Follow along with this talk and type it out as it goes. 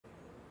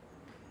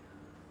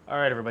All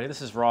right, everybody,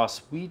 this is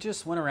Ross. We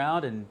just went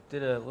around and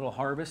did a little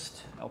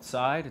harvest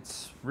outside.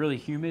 It's really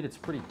humid. It's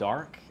pretty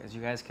dark, as you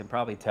guys can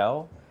probably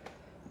tell.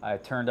 I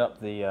turned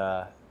up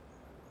the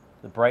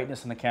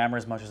brightness on the camera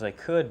as much as I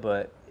could,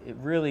 but it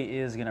really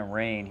is going to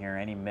rain here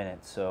any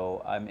minute.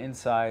 So I'm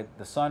inside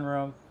the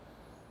sunroom.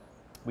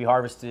 We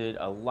harvested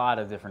a lot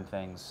of different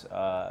things.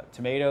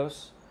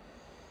 Tomatoes.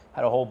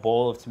 Had a whole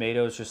bowl of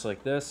tomatoes just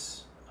like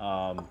this.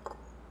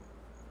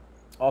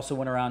 Also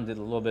went around and did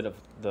a little bit of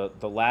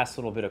the last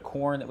little bit of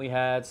corn that we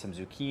had, some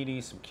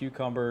zucchini, some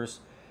cucumbers,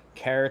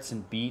 carrots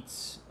and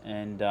beets,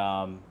 and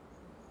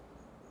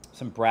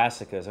some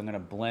brassicas. I'm going to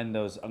blend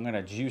those. I'm going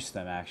to juice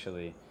them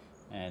actually,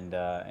 and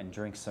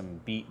drink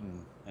some beet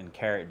and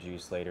carrot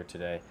juice later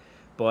today.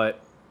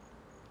 But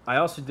I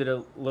also did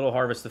a little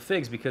harvest of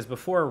figs because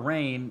before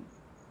rain,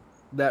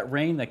 that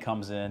rain that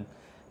comes in,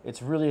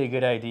 it's really a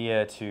good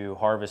idea to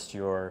harvest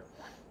your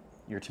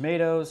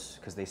tomatoes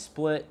because they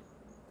split.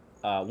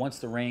 Once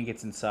the rain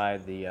gets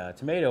inside the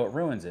tomato, it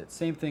ruins it.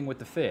 Same thing with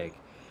the fig,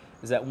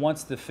 is that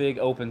once the fig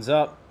opens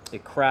up,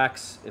 it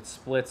cracks, it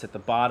splits at the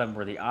bottom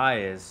where the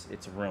eye is,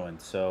 it's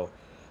ruined. So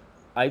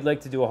I'd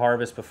like to do a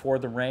harvest before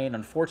the rain.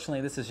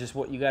 Unfortunately, this is just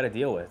what you got to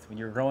deal with. When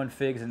you're growing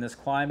figs in this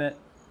climate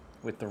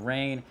with the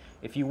rain,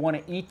 if you want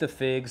to eat the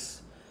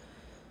figs,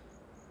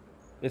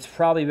 it's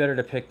probably better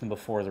to pick them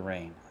before the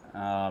rain.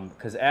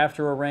 Because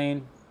after a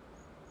rain,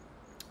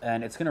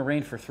 and it's going to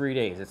rain for 3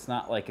 days. It's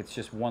not like it's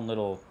just one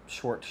little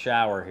short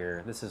shower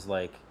here. This is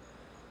like,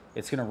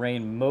 it's going to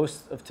rain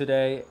most of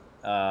today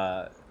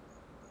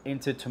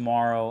into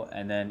tomorrow,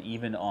 and then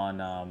even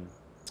on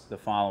the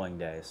following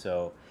day.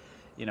 So,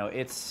 you know,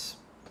 it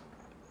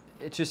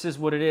just is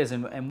what it is.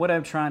 And what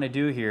I'm trying to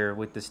do here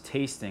with this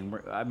tasting,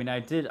 I mean,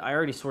 I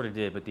already sort of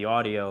did, but the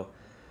audio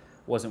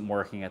wasn't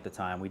working at the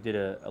time. We did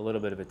a little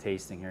bit of a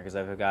tasting here because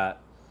I've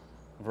got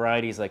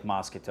varieties like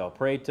Moscatel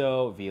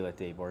Preto, Violet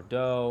de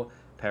Bordeaux,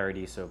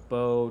 Paradiso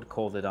Bode,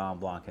 Col de Dame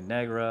Blanca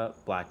Negra,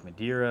 Black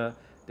Madeira,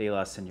 De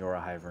La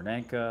Senora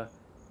Hivernenca,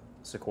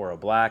 Socorro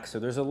Black. So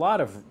there's a lot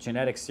of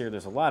genetics here.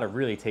 There's a lot of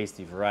really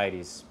tasty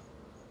varieties.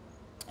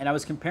 And I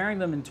was comparing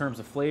them in terms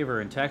of flavor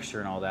and texture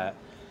and all that.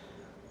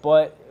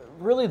 But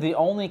really the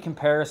only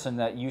comparison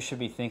that you should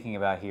be thinking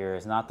about here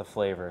is not the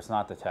flavor. It's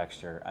not the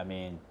texture. I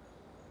mean,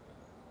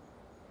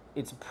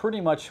 it's pretty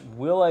much,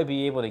 will I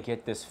be able to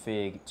get this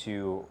fig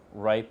to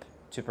ripe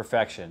to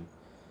perfection?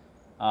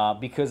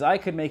 Because I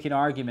could make an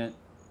argument,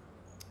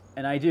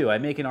 and I do. I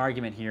make an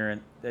argument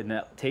here in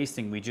that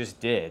tasting we just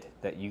did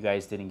that you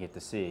guys didn't get to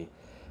see,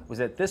 was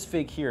that this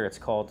fig here, it's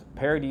called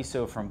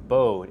Paradiso from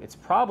Bode. It's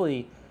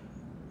probably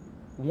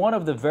one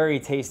of the very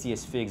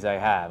tastiest figs I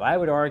have. I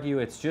would argue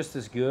it's just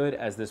as good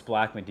as this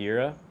Black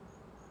Madeira,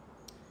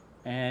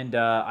 and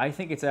I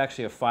think it's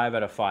actually a 5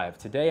 out of 5.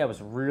 Today I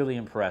was really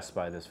impressed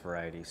by this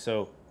variety.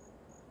 So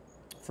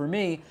for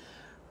me,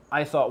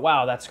 I thought,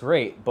 wow, that's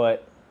great,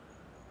 but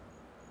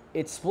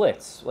it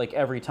splits like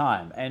every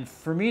time. And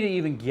for me to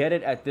even get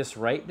it at this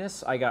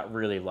ripeness, I got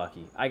really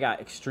lucky. I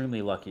got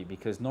extremely lucky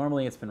because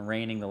normally it's been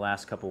raining the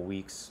last couple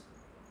weeks,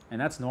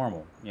 and that's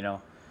normal, you know.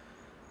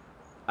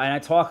 And I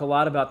talk a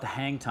lot about the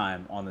hang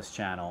time on this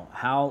channel.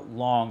 How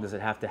long does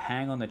it have to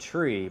hang on the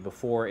tree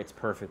before it's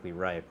perfectly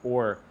ripe,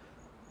 or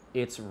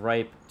it's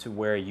ripe to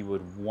where you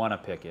would want to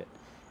pick it?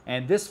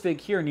 And this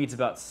fig here needs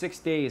about 6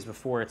 days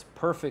before it's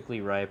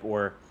perfectly ripe,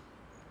 or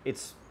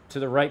it's to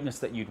the ripeness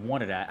that you'd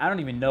want it at. I don't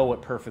even know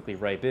what perfectly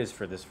ripe is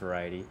for this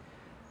variety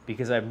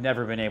because I've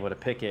never been able to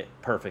pick it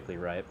perfectly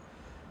ripe.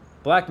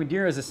 Black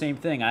Madeira is the same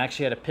thing. I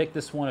actually had to pick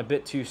this one a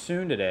bit too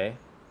soon today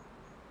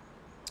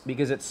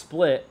because it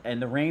split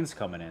and the rain's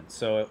coming in.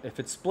 So if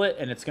it's split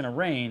and it's going to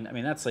rain, I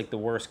mean, that's like the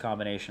worst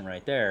combination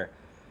right there.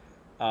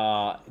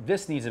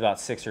 This needs about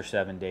 6 or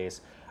 7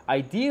 days.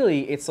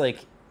 Ideally, it's like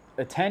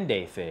a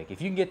 10-day fig.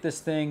 If you can get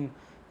this thing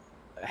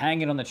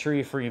hanging on the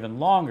tree for even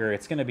longer,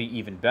 it's going to be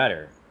even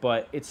better.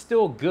 But it's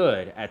still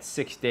good at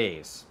 6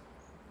 days.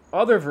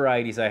 Other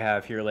varieties I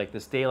have here, like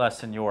this De La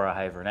Senora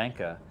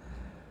Hivernenca,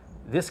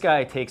 this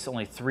guy takes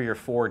only 3 or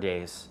 4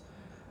 days.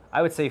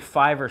 I would say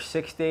 5 or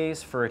 6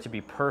 days for it to be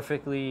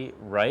perfectly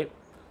ripe.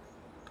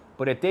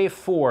 But at day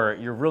 4,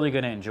 you're really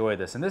going to enjoy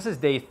this. And this is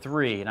day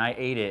 3, and I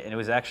ate it, and it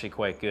was actually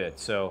quite good.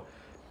 So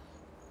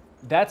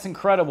that's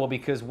incredible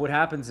because what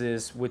happens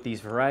is with these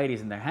varieties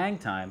and their hang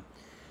time,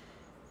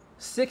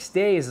 6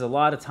 days is a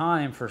lot of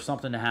time for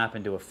something to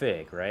happen to a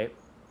fig, right?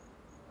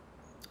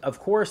 Of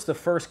course, the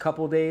first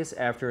couple days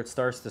after it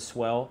starts to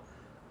swell,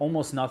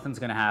 almost nothing's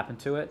going to happen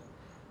to it.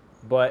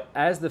 But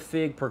as the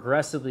fig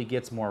progressively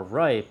gets more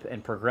ripe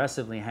and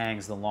progressively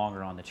hangs the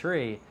longer on the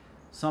tree,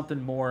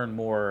 something more and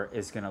more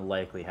is going to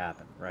likely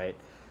happen, right?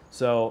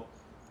 So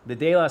the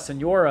De La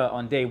Senora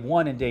on day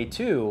 1 and day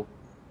 2,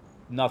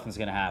 nothing's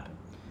going to happen.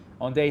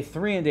 On day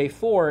 3 and day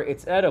 4,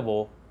 it's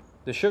edible.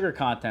 The sugar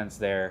content's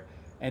there.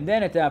 And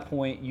then at that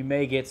point, you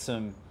may get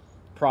some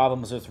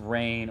problems with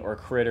rain or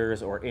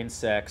critters or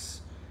insects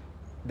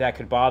that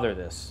could bother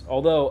this.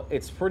 Although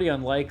it's pretty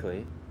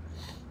unlikely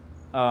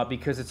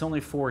because it's only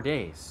 4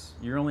 days.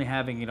 You're only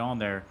having it on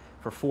there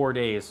for 4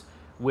 days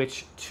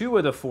which 2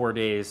 of the 4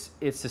 days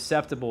it's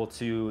susceptible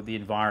to the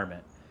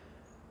environment.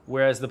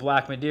 Whereas the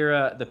Black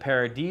Madeira, the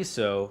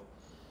Paradiso,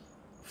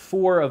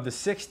 4 of the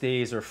 6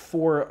 days or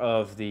 5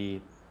 of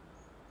the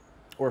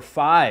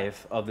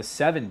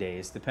 7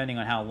 days, depending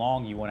on how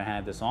long you want to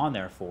have this on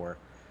there for,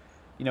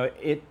 you know,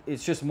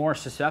 it's just more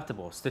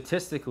susceptible.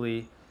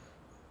 Statistically,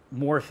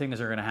 more things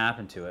are going to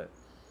happen to it.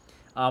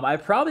 I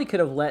probably could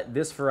have let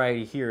this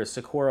variety here,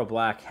 Socorro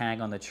Black,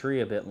 hang on the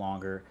tree a bit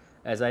longer,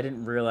 as I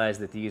didn't realize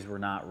that these were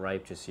not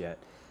ripe just yet.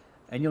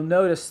 And you'll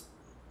notice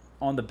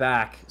on the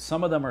back,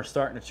 some of them are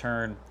starting to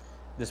turn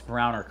this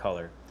browner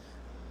color.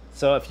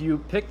 So if you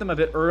pick them a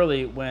bit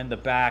early when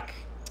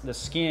the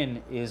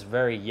skin is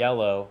very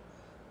yellow,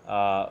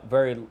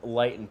 very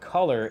light in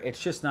color, it's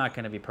just not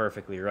going to be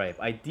perfectly ripe.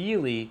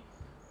 Ideally,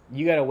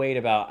 you got to wait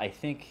about, I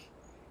think,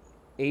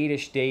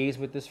 8-ish days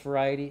with this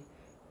variety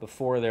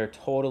before they're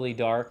totally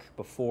dark,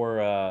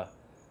 before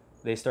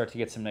they start to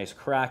get some nice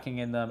cracking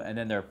in them, and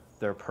then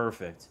they're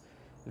perfect.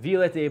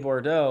 Violette de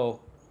Bordeaux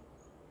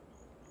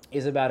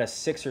is about a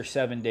 6 or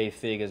 7 day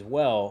fig as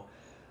well,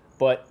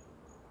 but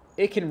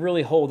it can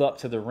really hold up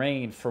to the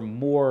rain for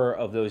more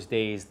of those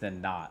days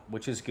than not,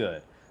 which is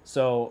good.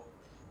 So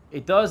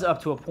it does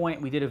up to a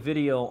point. We did a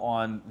video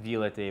on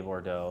Violette de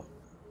Bordeaux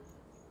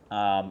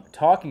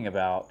talking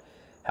about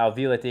how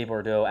Violette de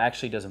Bordeaux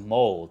actually does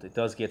mold. It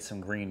does get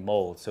some green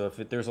mold. So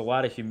if there's a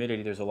lot of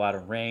humidity, there's a lot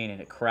of rain, and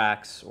it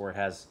cracks or it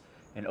has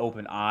an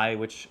open eye,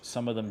 which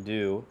some of them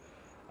do,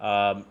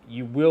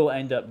 you will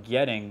end up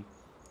getting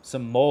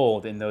some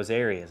mold in those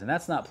areas. And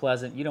that's not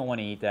pleasant. You don't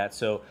want to eat that.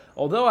 So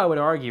although I would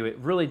argue it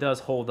really does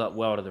hold up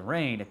well to the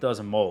rain, it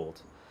doesn't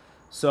mold.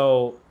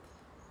 So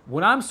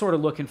what I'm sort of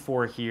looking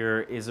for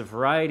here is a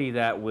variety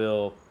that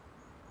will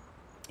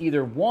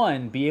either,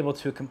 one, be able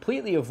to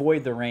completely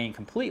avoid the rain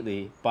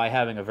completely by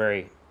having a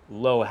very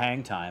low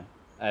hang time,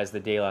 as the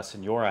De La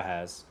Senora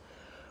has,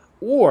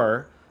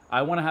 or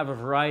I want to have a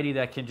variety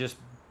that can just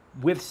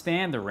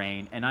withstand the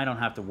rain and I don't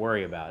have to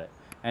worry about it.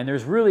 And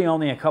there's really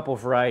only a couple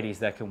varieties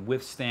that can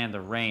withstand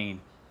the rain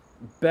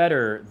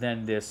better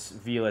than this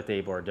Violette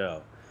de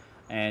Bordeaux.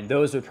 And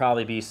those would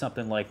probably be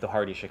something like the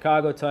Hardy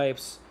Chicago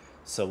types,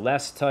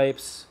 Celeste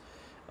types,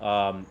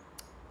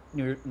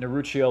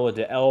 Nerucciola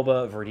de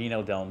Elba,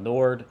 Verdino del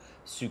Nord,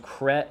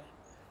 Sucrete,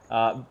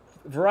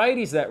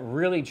 varieties that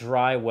really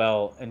dry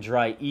well and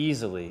dry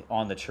easily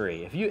on the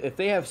tree. If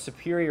they have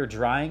superior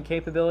drying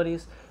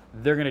capabilities,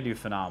 they're going to do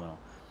phenomenal.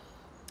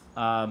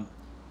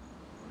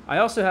 I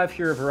also have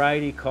here a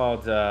variety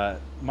called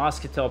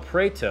Moscatel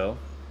Preto,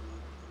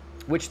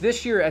 which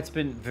this year it's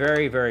been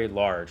very, very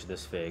large,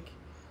 this fig.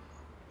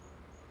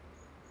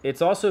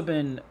 It's also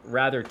been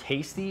rather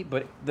tasty,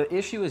 but the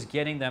issue is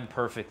getting them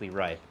perfectly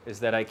ripe,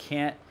 is that I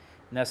can't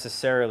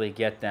necessarily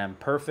get them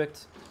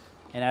perfect,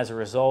 and as a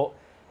result,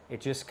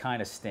 it just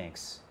kind of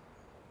stinks.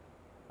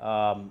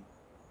 A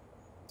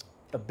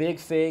big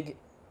fig,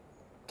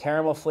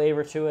 caramel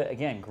flavor to it.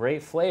 Again,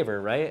 great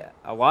flavor, right?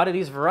 A lot of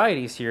these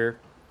varieties here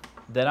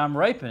that I'm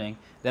ripening,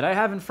 that I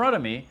have in front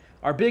of me,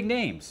 are big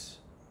names.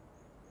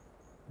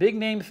 Big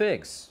name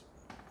figs.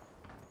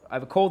 I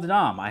have a Col de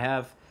Nam. I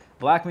have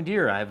Black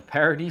Madeira. I have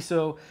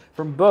Paradiso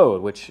from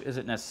Bode, which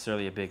isn't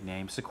necessarily a big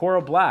name. Socorro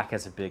Black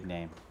has a big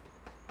name.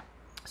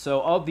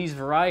 So of these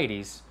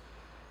varieties,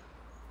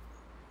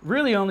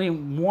 really only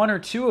 1 or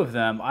 2 of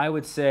them I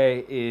would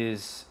say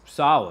is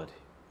solid.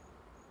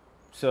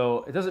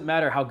 So it doesn't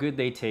matter how good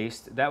they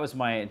taste. That was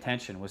my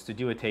intention, was to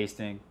do a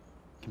tasting,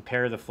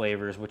 compare the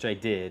flavors, which I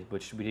did,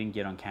 which we didn't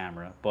get on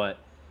camera. But,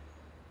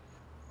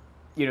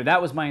 you know,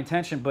 that was my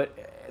intention.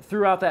 But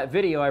throughout that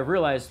video, I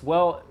realized,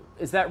 well,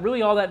 is that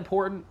really all that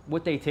important,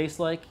 what they taste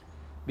like?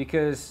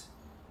 Because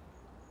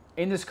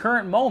in this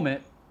current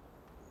moment,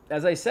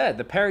 as I said,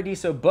 the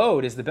Paradiso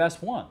Bode is the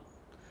best one.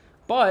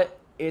 But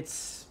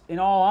it's, in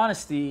all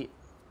honesty,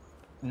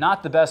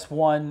 not the best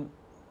one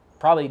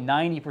probably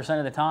 90%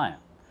 of the time.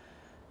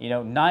 You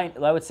know,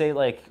 I would say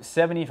like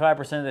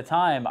 75% of the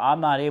time,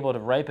 I'm not able to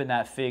ripen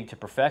that fig to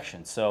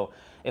perfection. So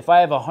if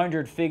I have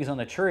 100 figs on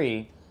the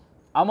tree,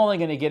 I'm only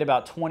going to get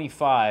about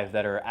 25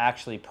 that are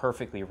actually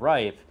perfectly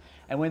ripe.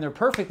 And when they're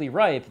perfectly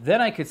ripe, then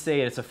I could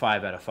say it's a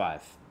 5 out of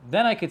 5.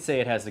 Then I could say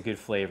it has a good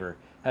flavor,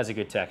 has a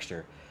good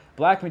texture.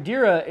 Black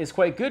Madeira is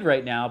quite good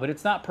right now, but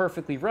it's not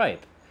perfectly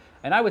ripe.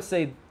 And I would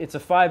say it's a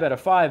 5 out of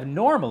 5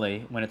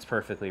 normally when it's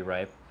perfectly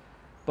ripe.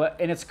 But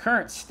in its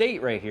current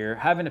state right here,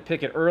 having to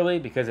pick it early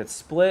because it's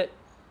split,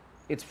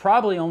 it's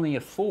probably only a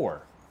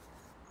 4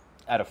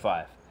 out of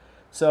 5.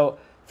 So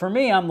for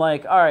me, I'm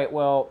like, all right,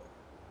 well,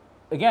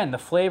 again, the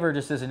flavor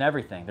just isn't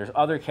everything. There's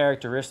other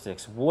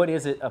characteristics. What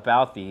is it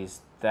about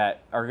these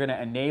that are going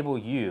to enable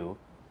you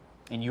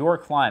in your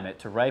climate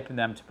to ripen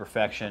them to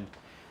perfection?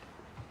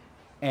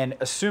 And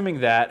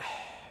assuming that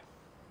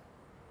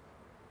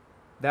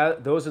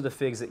those are the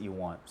figs that you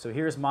want. So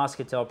here's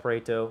Moscatel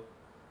Preto.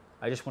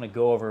 I just want to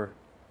go over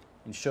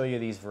and show you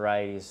these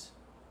varieties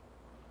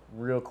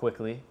real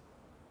quickly.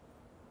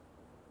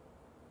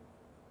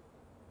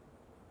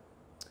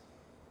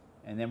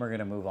 And then we're going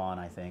to move on,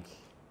 I think,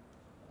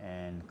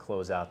 and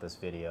close out this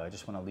video. I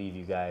just want to leave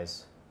you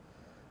guys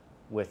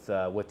with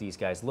what these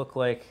guys look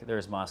like.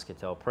 There's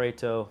Moscatel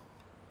Preto.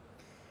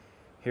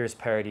 Here's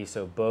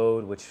Paradiso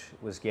Bode, which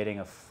was getting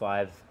a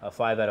 5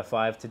 out of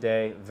 5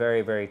 today.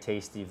 Very, very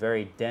tasty,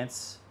 very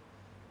dense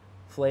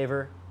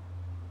flavor.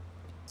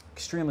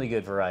 Extremely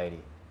good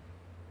variety.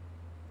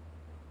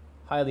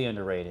 Highly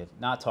underrated,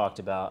 not talked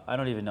about. I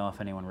don't even know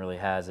if anyone really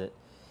has it.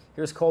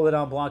 Here's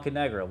Coladon Blanca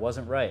Negra.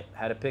 Wasn't right.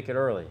 Had to pick it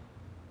early.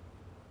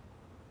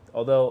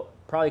 Although,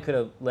 probably could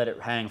have let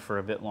it hang for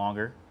a bit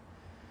longer.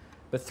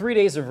 But 3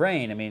 days of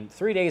rain, I mean,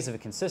 3 days of a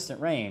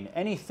consistent rain,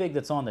 any fig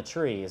that's on the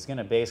tree is going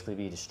to basically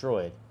be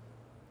destroyed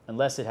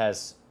unless it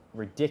has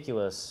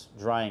ridiculous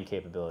drying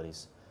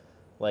capabilities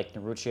like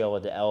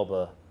Nerucciola de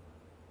Elba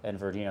and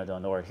Verdino del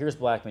Nord. Here's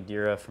Black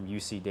Madeira from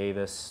UC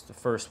Davis, the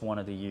first one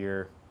of the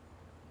year.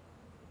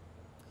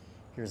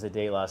 Here's the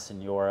De La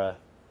Senora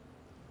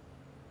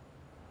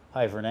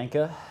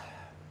Hyvernenka,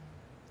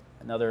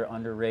 another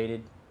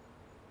underrated,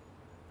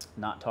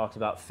 not talked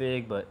about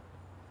fig, but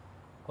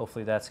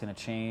hopefully that's going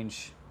to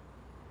change.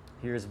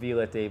 Here's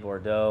Violet de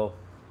Bordeaux,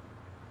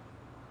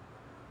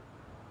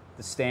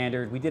 the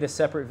standard. We did a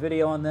separate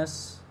video on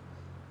this.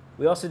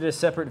 We also did a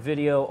separate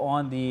video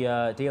on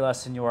the De La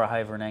Senora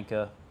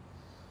Hyvernenka.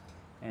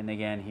 And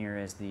again, here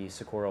is the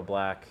Socorro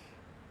Black.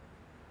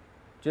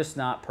 Just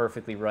not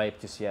perfectly ripe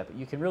just yet, but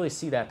you can really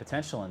see that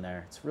potential in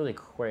there. It's really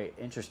quite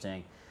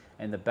interesting.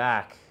 And the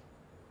back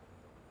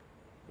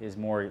is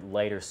more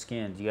lighter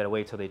skinned. You got to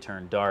wait till they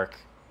turn dark.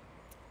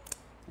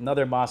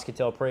 Another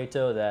Moscatel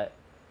Preto that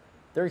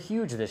they're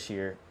huge this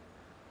year,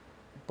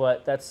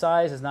 but that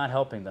size is not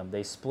helping them.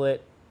 They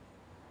split,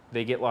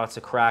 they get lots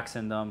of cracks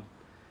in them,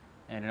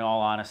 and in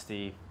all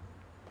honesty,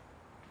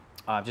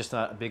 I'm just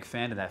not a big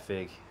fan of that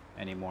fig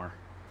anymore.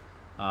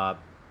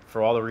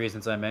 For all the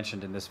reasons I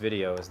mentioned in this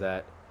video, is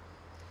that,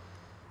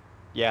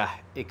 yeah,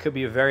 it could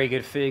be a very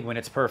good fig when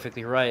it's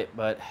perfectly ripe,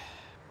 but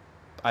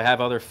I have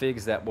other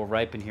figs that will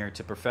ripen here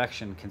to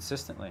perfection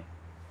consistently,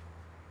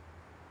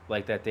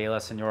 like that De La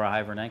Senora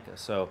Hyvernenka.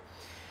 So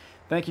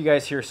thank you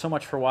guys here so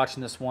much for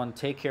watching this one.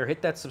 Take care.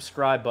 Hit that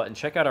subscribe button.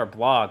 Check out our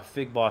blog,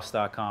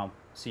 figboss.com.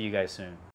 See you guys soon.